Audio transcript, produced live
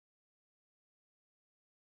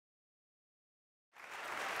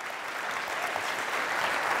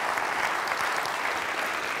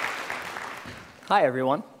Hi,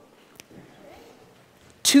 everyone.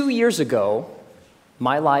 2 years ago,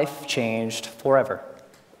 my life changed forever.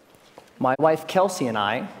 My wife, Kelsey, and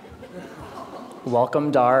I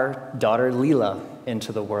welcomed our daughter, Leela,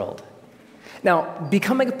 into the world. Now,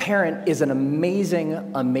 becoming a parent is an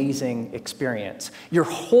amazing, amazing experience. Your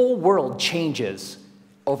whole world changes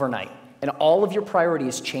overnight, and all of your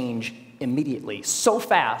priorities change immediately, so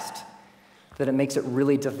fast that it makes it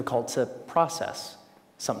really difficult to process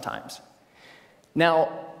sometimes.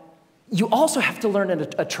 Now, you also have to learn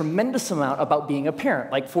a tremendous amount about being a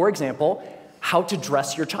parent, like, for example, how to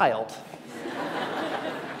dress your child.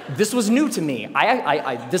 This was new to me.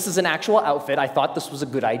 This is an actual outfit. I thought this was a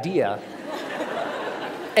good idea.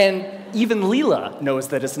 And even Leela knows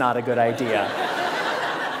that it's not a good idea.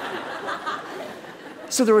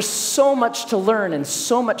 So there was so much to learn and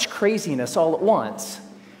so much craziness all at once.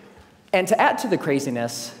 And to add to the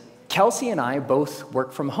craziness, Kelsey and I both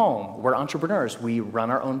work from home. We're entrepreneurs. We run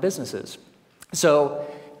our own businesses. So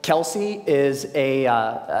Kelsey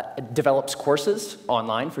develops courses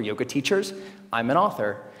online for yoga teachers. I'm an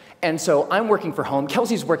author. And so I'm working from home.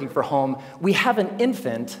 Kelsey's working from home. We have an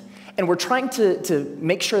infant, and we're trying to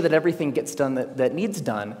make sure that everything gets done that needs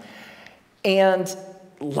done. And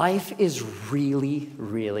life is really,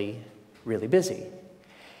 really, really busy.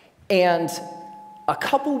 And a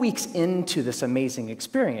couple weeks into this amazing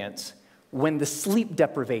experience, when the sleep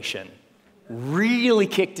deprivation really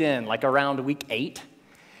kicked in, like around week 8,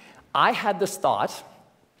 I had this thought,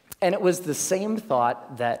 and it was the same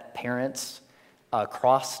thought that parents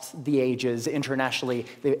across the ages, internationally,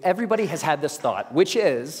 everybody has had this thought, which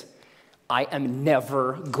is, I am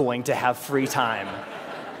never going to have free time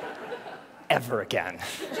ever again.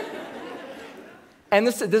 And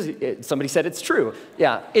somebody said it's true.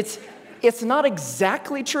 Yeah, it's not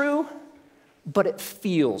exactly true, but it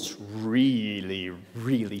feels really,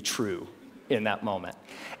 really true in that moment.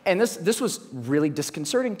 And this was really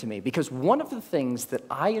disconcerting to me, because one of the things that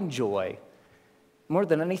I enjoy more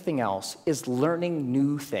than anything else is learning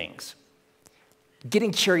new things.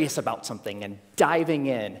 Getting curious about something and diving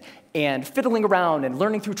in and fiddling around and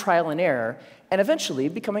learning through trial and error and eventually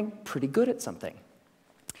becoming pretty good at something.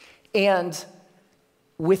 And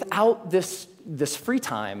without this free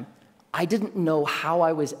time, I didn't know how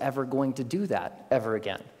I was ever going to do that ever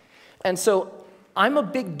again. And so I'm a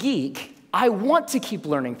big geek. I want to keep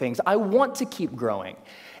learning things. I want to keep growing.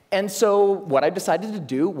 And so what I decided to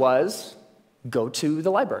do was go to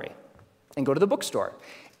the library and go to the bookstore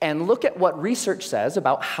and look at what research says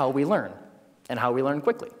about how we learn and how we learn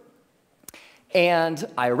quickly. And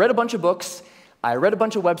I read a bunch of books, I read a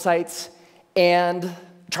bunch of websites, and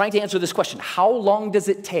trying to answer this question: how long does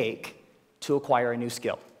it take to acquire a new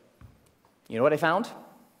skill? You know what I found?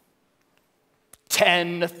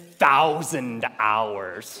 10,000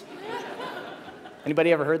 hours.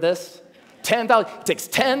 Anybody ever heard this? 10,000. It takes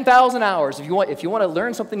 10,000 hours. If you want to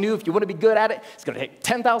learn something new, if you want to be good at it, it's going to take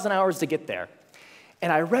 10,000 hours to get there.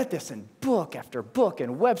 And I read this in book after book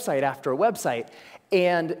and website after website,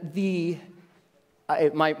 and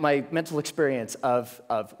my mental experience of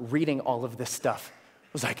reading all of this stuff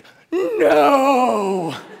was like,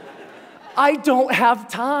 no! I don't have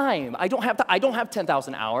time. I don't have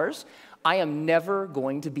 10,000 hours. I am never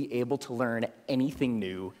going to be able to learn anything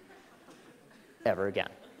new ever again.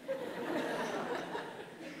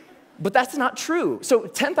 But that's not true. So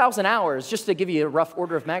 10,000 hours, just to give you a rough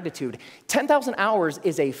order of magnitude, 10,000 hours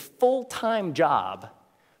is a full-time job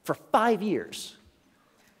for 5 years.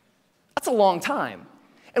 That's a long time.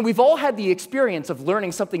 And we've all had the experience of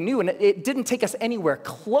learning something new, and it didn't take us anywhere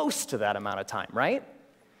close to that amount of time, right?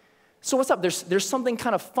 So what's up? There's something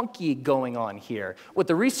kind of funky going on here. What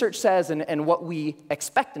the research says and what we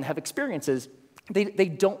expect and have experiences, they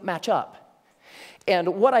don't match up.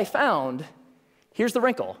 And what I found, here's the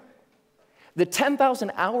wrinkle. The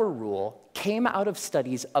 10,000-hour rule came out of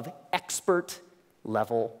studies of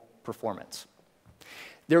expert-level performance.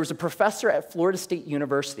 There was a professor at Florida State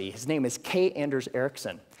University. His name is K. Anders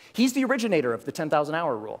Ericsson. He's the originator of the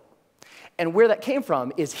 10,000-hour rule. And where that came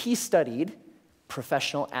from is he studied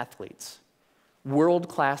professional athletes,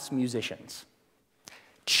 world-class musicians,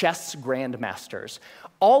 chess grandmasters,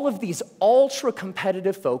 all of these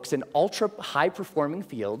ultra-competitive folks in ultra-high-performing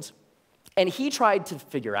fields, and he tried to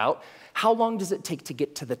figure out how long does it take to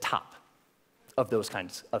get to the top of those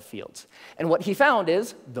kinds of fields. And what he found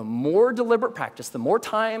is the more deliberate practice, the more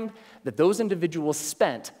time that those individuals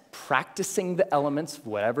spent practicing the elements of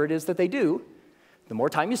whatever it is that they do, the more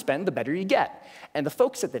time you spend, the better you get. And the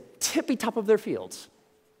folks at the tippy top of their fields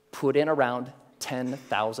put in around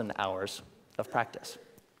 10,000 hours of practice.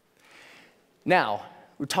 Now,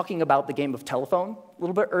 we were talking about the game of telephone a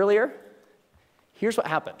little bit earlier. here's what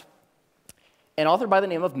happened. An author by the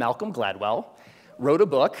name of Malcolm Gladwell wrote a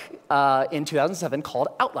book in 2007 called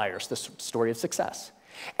Outliers, the Story of Success.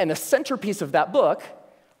 And the centerpiece of that book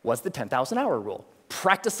was the 10,000-hour rule.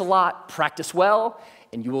 Practice a lot, practice well,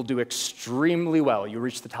 and you will do extremely well. You'll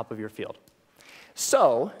reach the top of your field.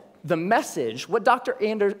 So the message, what Dr.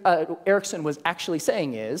 Erickson was actually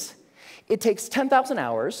saying is, it takes 10,000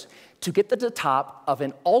 hours to get to the top of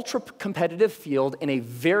an ultra-competitive field in a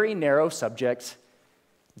very narrow subject.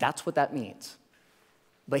 That's what that means.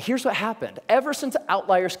 But here's what happened. Ever since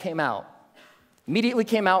Outliers came out, immediately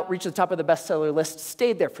came out, reached the top of the bestseller list,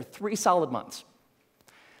 stayed there for 3 solid months.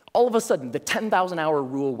 All of a sudden, the 10,000-hour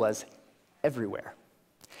rule was everywhere.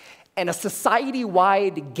 And a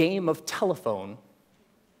society-wide game of telephone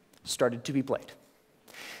started to be played.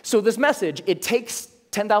 So this message, it takes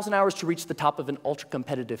 10,000 hours to reach the top of an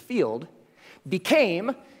ultra-competitive field,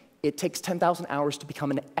 became, it takes 10,000 hours to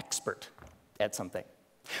become an expert at something,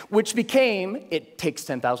 which became, it takes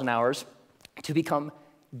 10,000 hours to become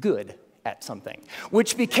good at something,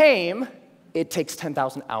 which became, it takes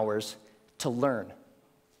 10,000 hours to learn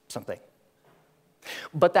something.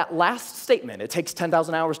 But that last statement, it takes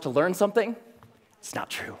 10,000 hours to learn something, it's not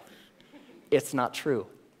true. It's not true.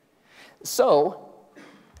 So,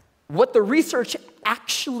 what the research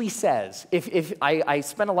actually says, if I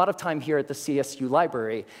spent a lot of time here at the CSU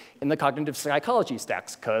library in the cognitive psychology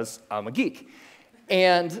stacks, because I'm a geek.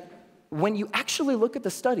 And when you actually look at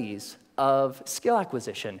the studies of skill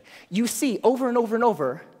acquisition, you see over and over and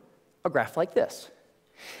over a graph like this.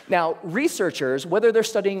 Now, researchers, whether they're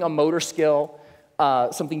studying a motor skill,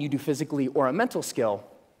 something you do physically, or a mental skill,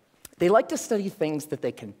 they like to study things that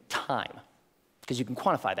they can time, because you can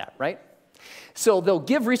quantify that, right? So they'll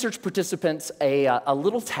give research participants a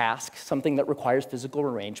little task, something that requires physical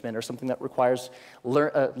arrangement or something that requires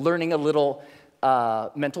learning a little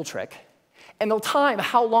mental trick, and they'll time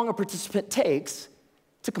how long a participant takes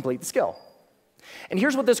to complete the skill. And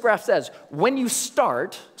here's what this graph says. When you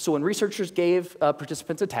start, so when researchers gave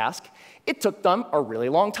participants a task, it took them a really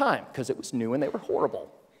long time because it was new and they were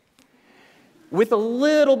horrible. With a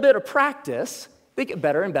little bit of practice, they get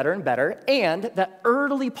better and better and better, and that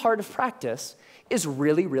early part of practice is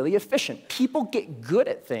really, really efficient. People get good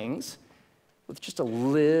at things with just a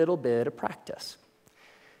little bit of practice.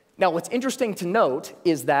 Now, what's interesting to note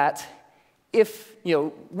is that if,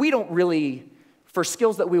 we don't really, for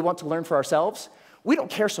skills that we want to learn for ourselves, we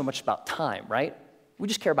don't care so much about time, right? We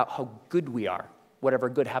just care about how good we are, whatever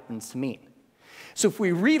good happens to mean. So if we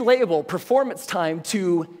relabel performance time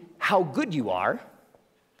to how good you are,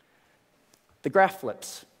 the graph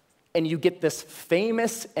flips, and you get this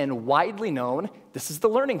famous and widely known, this is the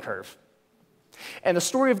learning curve. And the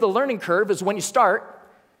story of the learning curve is when you start,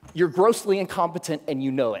 you're grossly incompetent and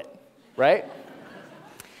you know it, right?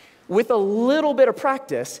 With a little bit of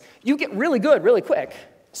practice, you get really good really quick.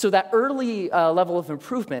 So that early level of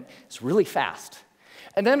improvement is really fast.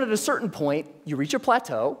 And then at a certain point, you reach a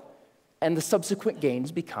plateau, and the subsequent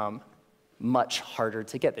gains become much harder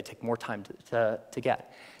to get. They take more time to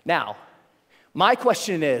get. Now, my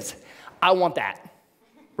question is, I want that,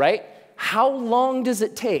 right? How long does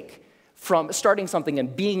it take from starting something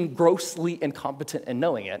and being grossly incompetent and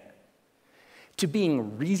knowing it to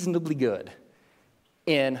being reasonably good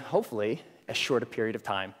in, hopefully, as short a period of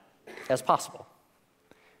time as possible?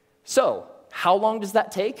 So, how long does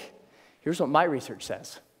that take? Here's what my research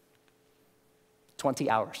says. 20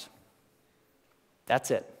 hours.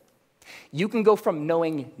 That's it. You can go from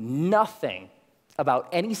knowing nothing about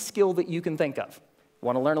any skill that you can think of.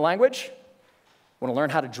 Want to learn a language? Want to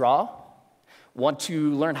learn how to draw? Want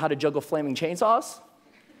to learn how to juggle flaming chainsaws?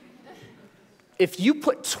 If you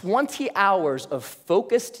put 20 hours of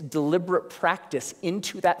focused, deliberate practice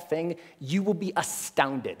into that thing, you will be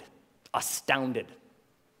astounded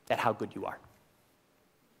at how good you are.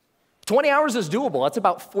 20 hours is doable. That's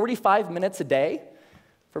about 45 minutes a day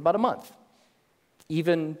for about a month,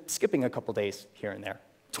 even skipping a couple days here and there.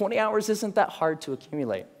 20 hours isn't that hard to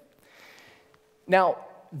accumulate. Now,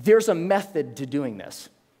 there's a method to doing this,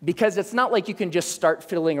 because it's not like you can just start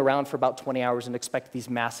fiddling around for about 20 hours and expect these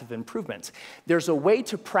massive improvements. There's a way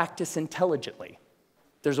to practice intelligently.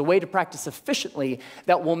 There's a way to practice efficiently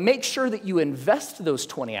that will make sure that you invest those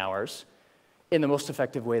 20 hours in the most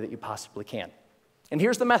effective way that you possibly can. And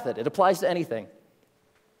here's the method. It applies to anything.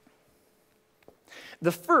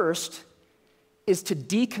 The first is to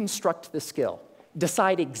deconstruct the skill.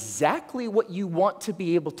 Decide exactly what you want to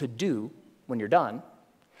be able to do when you're done,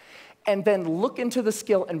 and then look into the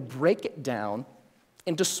skill and break it down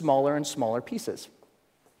into smaller and smaller pieces.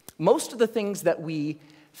 Most of the things that we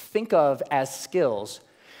think of as skills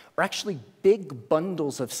are actually big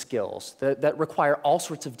bundles of skills that require all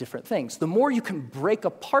sorts of different things. The more you can break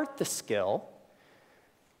apart the skill,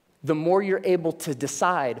 the more you're able to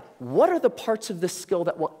decide what are the parts of this skill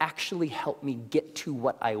that will actually help me get to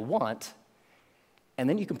what I want, and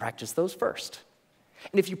then you can practice those first.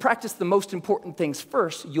 And if you practice the most important things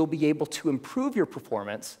first, you'll be able to improve your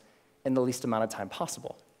performance in the least amount of time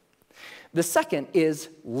possible. The second is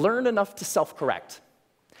learn enough to self-correct.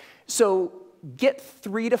 So get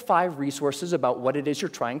 3 to 5 resources about what it is you're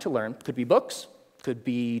trying to learn. Could be books, could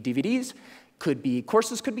be DVDs, could be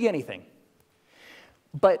courses, could be anything.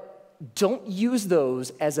 But don't use those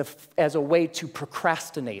as a way to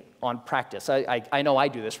procrastinate on practice. I know I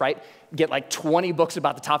do this, right? Get like 20 books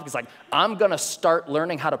about the topic. It's like, I'm going to start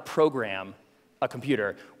learning how to program a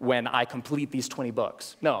computer when I complete these 20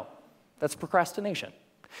 books. No, that's procrastination.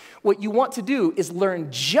 What you want to do is learn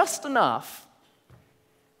just enough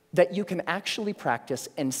that you can actually practice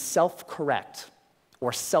and self-correct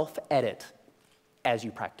or self-edit as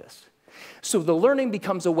you practice. So the learning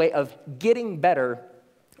becomes a way of getting better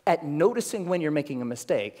at noticing when you're making a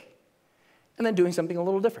mistake and then doing something a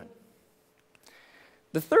little different.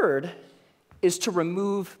 The third is to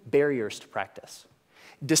remove barriers to practice.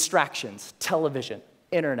 Distractions, television,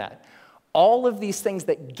 internet, all of these things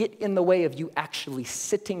that get in the way of you actually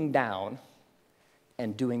sitting down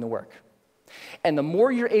and doing the work. And the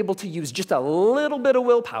more you're able to use just a little bit of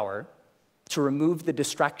willpower to remove the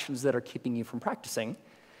distractions that are keeping you from practicing,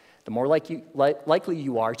 the more likely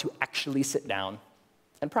you are to actually sit down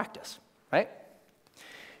and practice, right?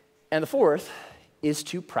 And the fourth is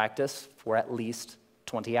to practice for at least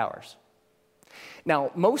 20 hours.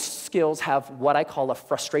 Now, most skills have what I call a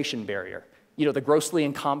frustration barrier. You know, the grossly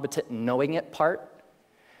incompetent knowing it part.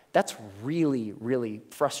 That's really, really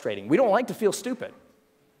frustrating. We don't like to feel stupid.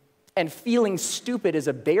 And feeling stupid is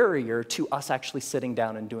a barrier to us actually sitting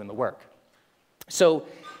down and doing the work. So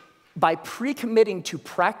by pre-committing to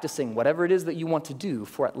practicing whatever it is that you want to do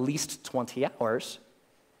for at least 20 hours,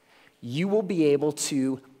 you will be able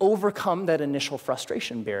to overcome that initial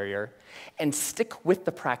frustration barrier and stick with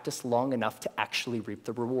the practice long enough to actually reap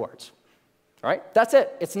the rewards. All right? That's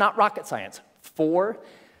it. It's not rocket science. 4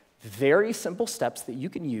 very simple steps that you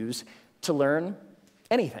can use to learn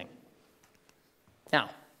anything. Now,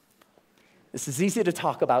 this is easy to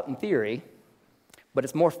talk about in theory, but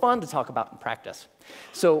it's more fun to talk about in practice.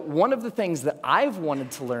 So one of the things that I've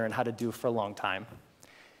wanted to learn how to do for a long time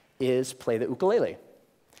is play the ukulele.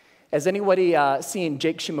 Has anybody seen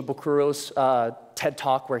Jake Shimabukuro's TED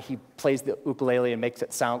Talk where he plays the ukulele and makes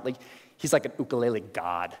it sound like he's like an ukulele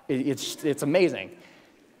god? It's amazing.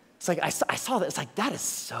 It's like, I saw that. It's like, that is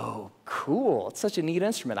so cool. It's such a neat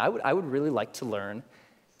instrument. I would really like to learn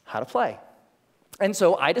how to play. And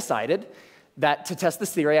so I decided that to test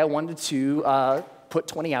this theory, I wanted to put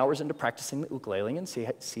 20 hours into practicing the ukulele and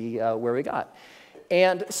see where we got.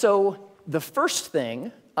 And so the first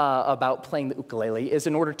thing about playing the ukulele is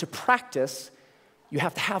in order to practice, you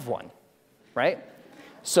have to have one, right?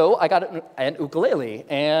 So I got an ukulele,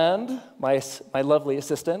 and my lovely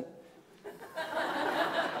assistant,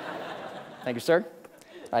 thank you, sir.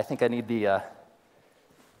 I think I need the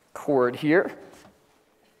cord here.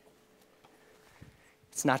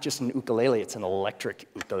 It's not just an ukulele, it's an electric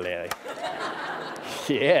ukulele.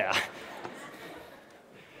 Yeah.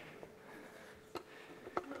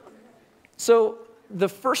 So the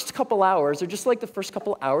first couple hours are just like the first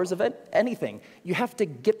couple hours of anything. You have to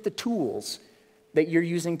get the tools that you're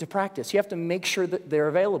using to practice. You have to make sure that they're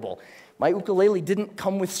available. My ukulele didn't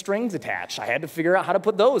come with strings attached. I had to figure out how to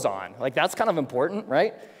put those on. Like, that's kind of important,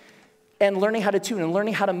 right? And learning how to tune and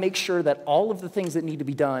learning how to make sure that all of the things that need to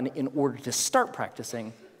be done in order to start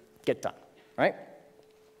practicing get done, right?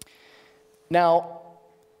 Now,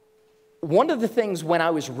 one of the things when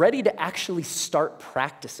I was ready to actually start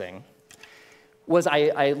practicing was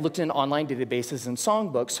I looked in online databases and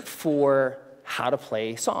songbooks for how to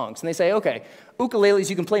play songs. And they say, okay, ukuleles,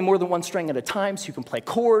 you can play more than one string at a time, so you can play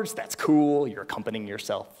chords. That's cool. You're accompanying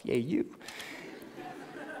yourself. Yay, you.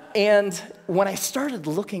 And when I started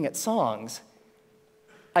looking at songs,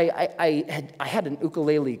 I had an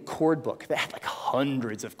ukulele chord book that had like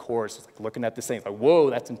hundreds of chords. It's like looking at this thing, like, whoa,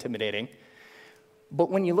 that's intimidating. But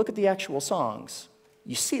when you look at the actual songs,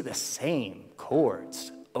 you see the same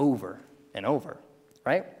chords over and over,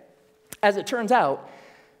 right? As it turns out,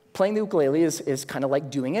 playing the ukulele is kind of like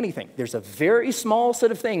doing anything. There's a very small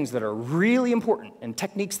set of things that are really important and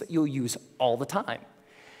techniques that you'll use all the time.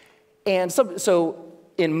 And so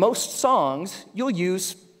in most songs, you'll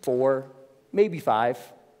use 4, maybe 5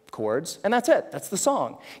 chords, and that's it. That's the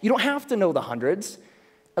song. You don't have to know the hundreds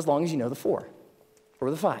as long as you know the 4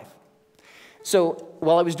 or the 5. So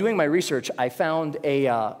while I was doing my research, I found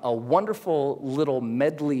a wonderful little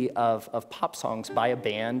medley of pop songs by a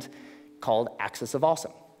band called Axis of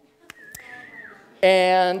Awesome.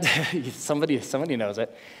 And somebody knows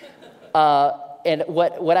it. And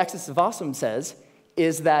what Axis of Awesome says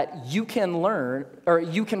is that you can learn, or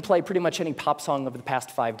you can play pretty much any pop song of the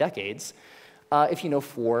past 5 decades if you know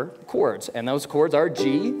 4 chords. And those chords are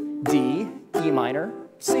G, D, E minor,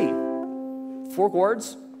 C. 4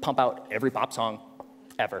 chords, pump out every pop song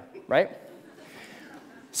ever, right?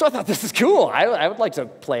 So I thought, this is cool. I would like to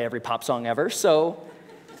play every pop song ever. So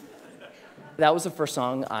that was the first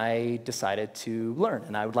song I decided to learn.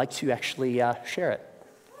 And I would like to actually share it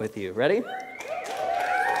with you. Ready? All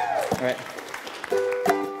right.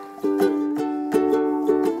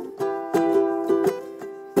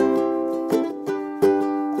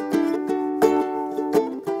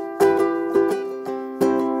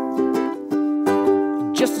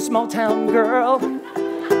 Just a small town girl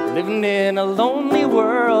living in a lonely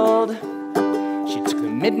world. She took the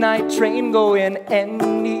midnight train going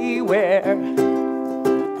anywhere.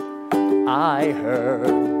 I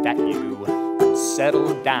heard that you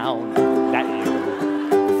settled down, that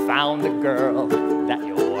you found a girl, that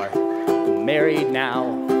you're married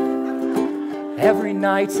now. Every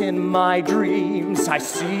night in my dreams I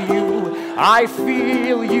see you, I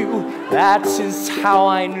feel you. That is how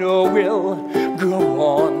I know we'll go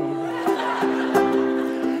on.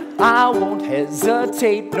 I won't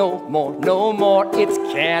hesitate no more, it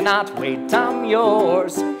cannot wait, I'm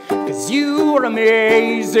yours. 'Cause you are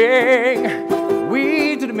amazing,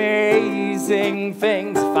 we did amazing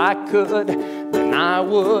things. If I could, then I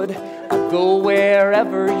would. I'll go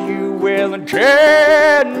wherever you will. And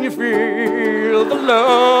can you feel the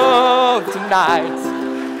love tonight?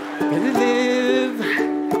 Can you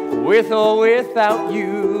live with or without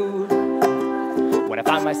you? When I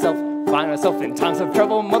find myself in times of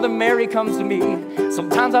trouble, Mother Mary comes to me.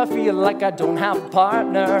 Sometimes I feel like I don't have a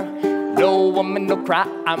partner. No woman, no cry,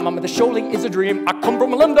 I'm on the surely is a dream. I come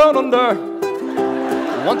from a land down under.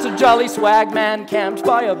 Once a jolly swag man camped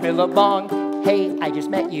by a billabong. Hey, I just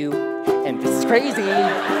met you, and this is crazy,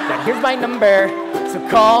 but here's my number, so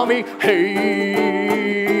call me.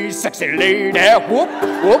 Hey, sexy lady, whoop,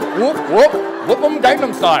 whoop, whoop, whoop, whoop 'em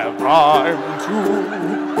Gangnam Style. Time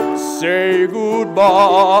to say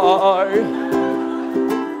goodbye.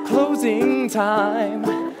 Closing time.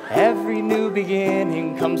 Every new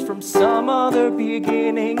beginning comes from some other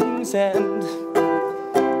beginning's end.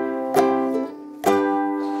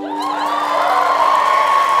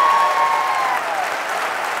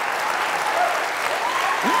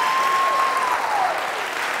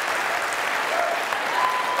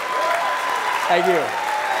 Thank you.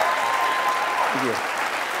 Thank you.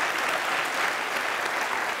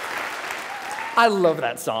 I love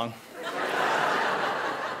that song.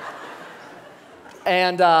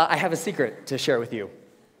 And I have a secret to share with you.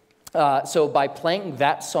 So by playing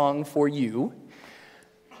that song for you,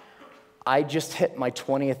 I just hit my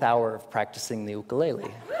 20th hour of practicing the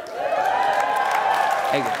ukulele.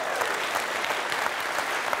 Thank you.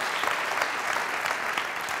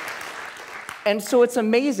 And so it's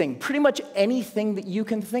amazing, pretty much anything that you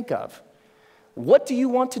can think of. What do you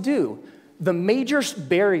want to do? The major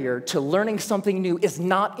barrier to learning something new is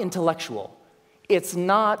not intellectual. It's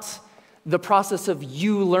not the process of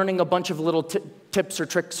you learning a bunch of little tips or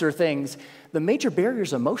tricks or things. The major barrier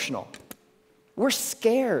is emotional. We're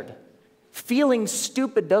scared. Feeling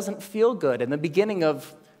stupid doesn't feel good. In the beginning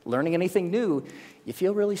of learning anything new, you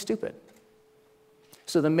feel really stupid.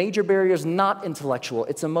 So the major barrier is not intellectual,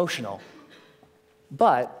 it's emotional.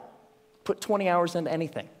 But put 20 hours into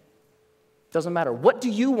anything. Doesn't matter. What do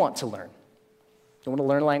you want to learn? You want to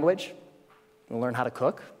learn language? You want to learn how to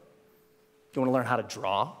cook? You want to learn how to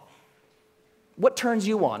draw? What turns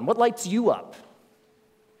you on? What lights you up?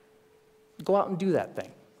 Go out and do that thing.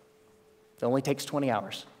 It only takes 20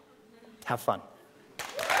 hours. Have fun.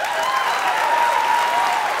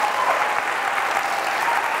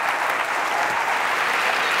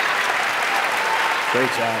 Great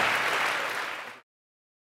job.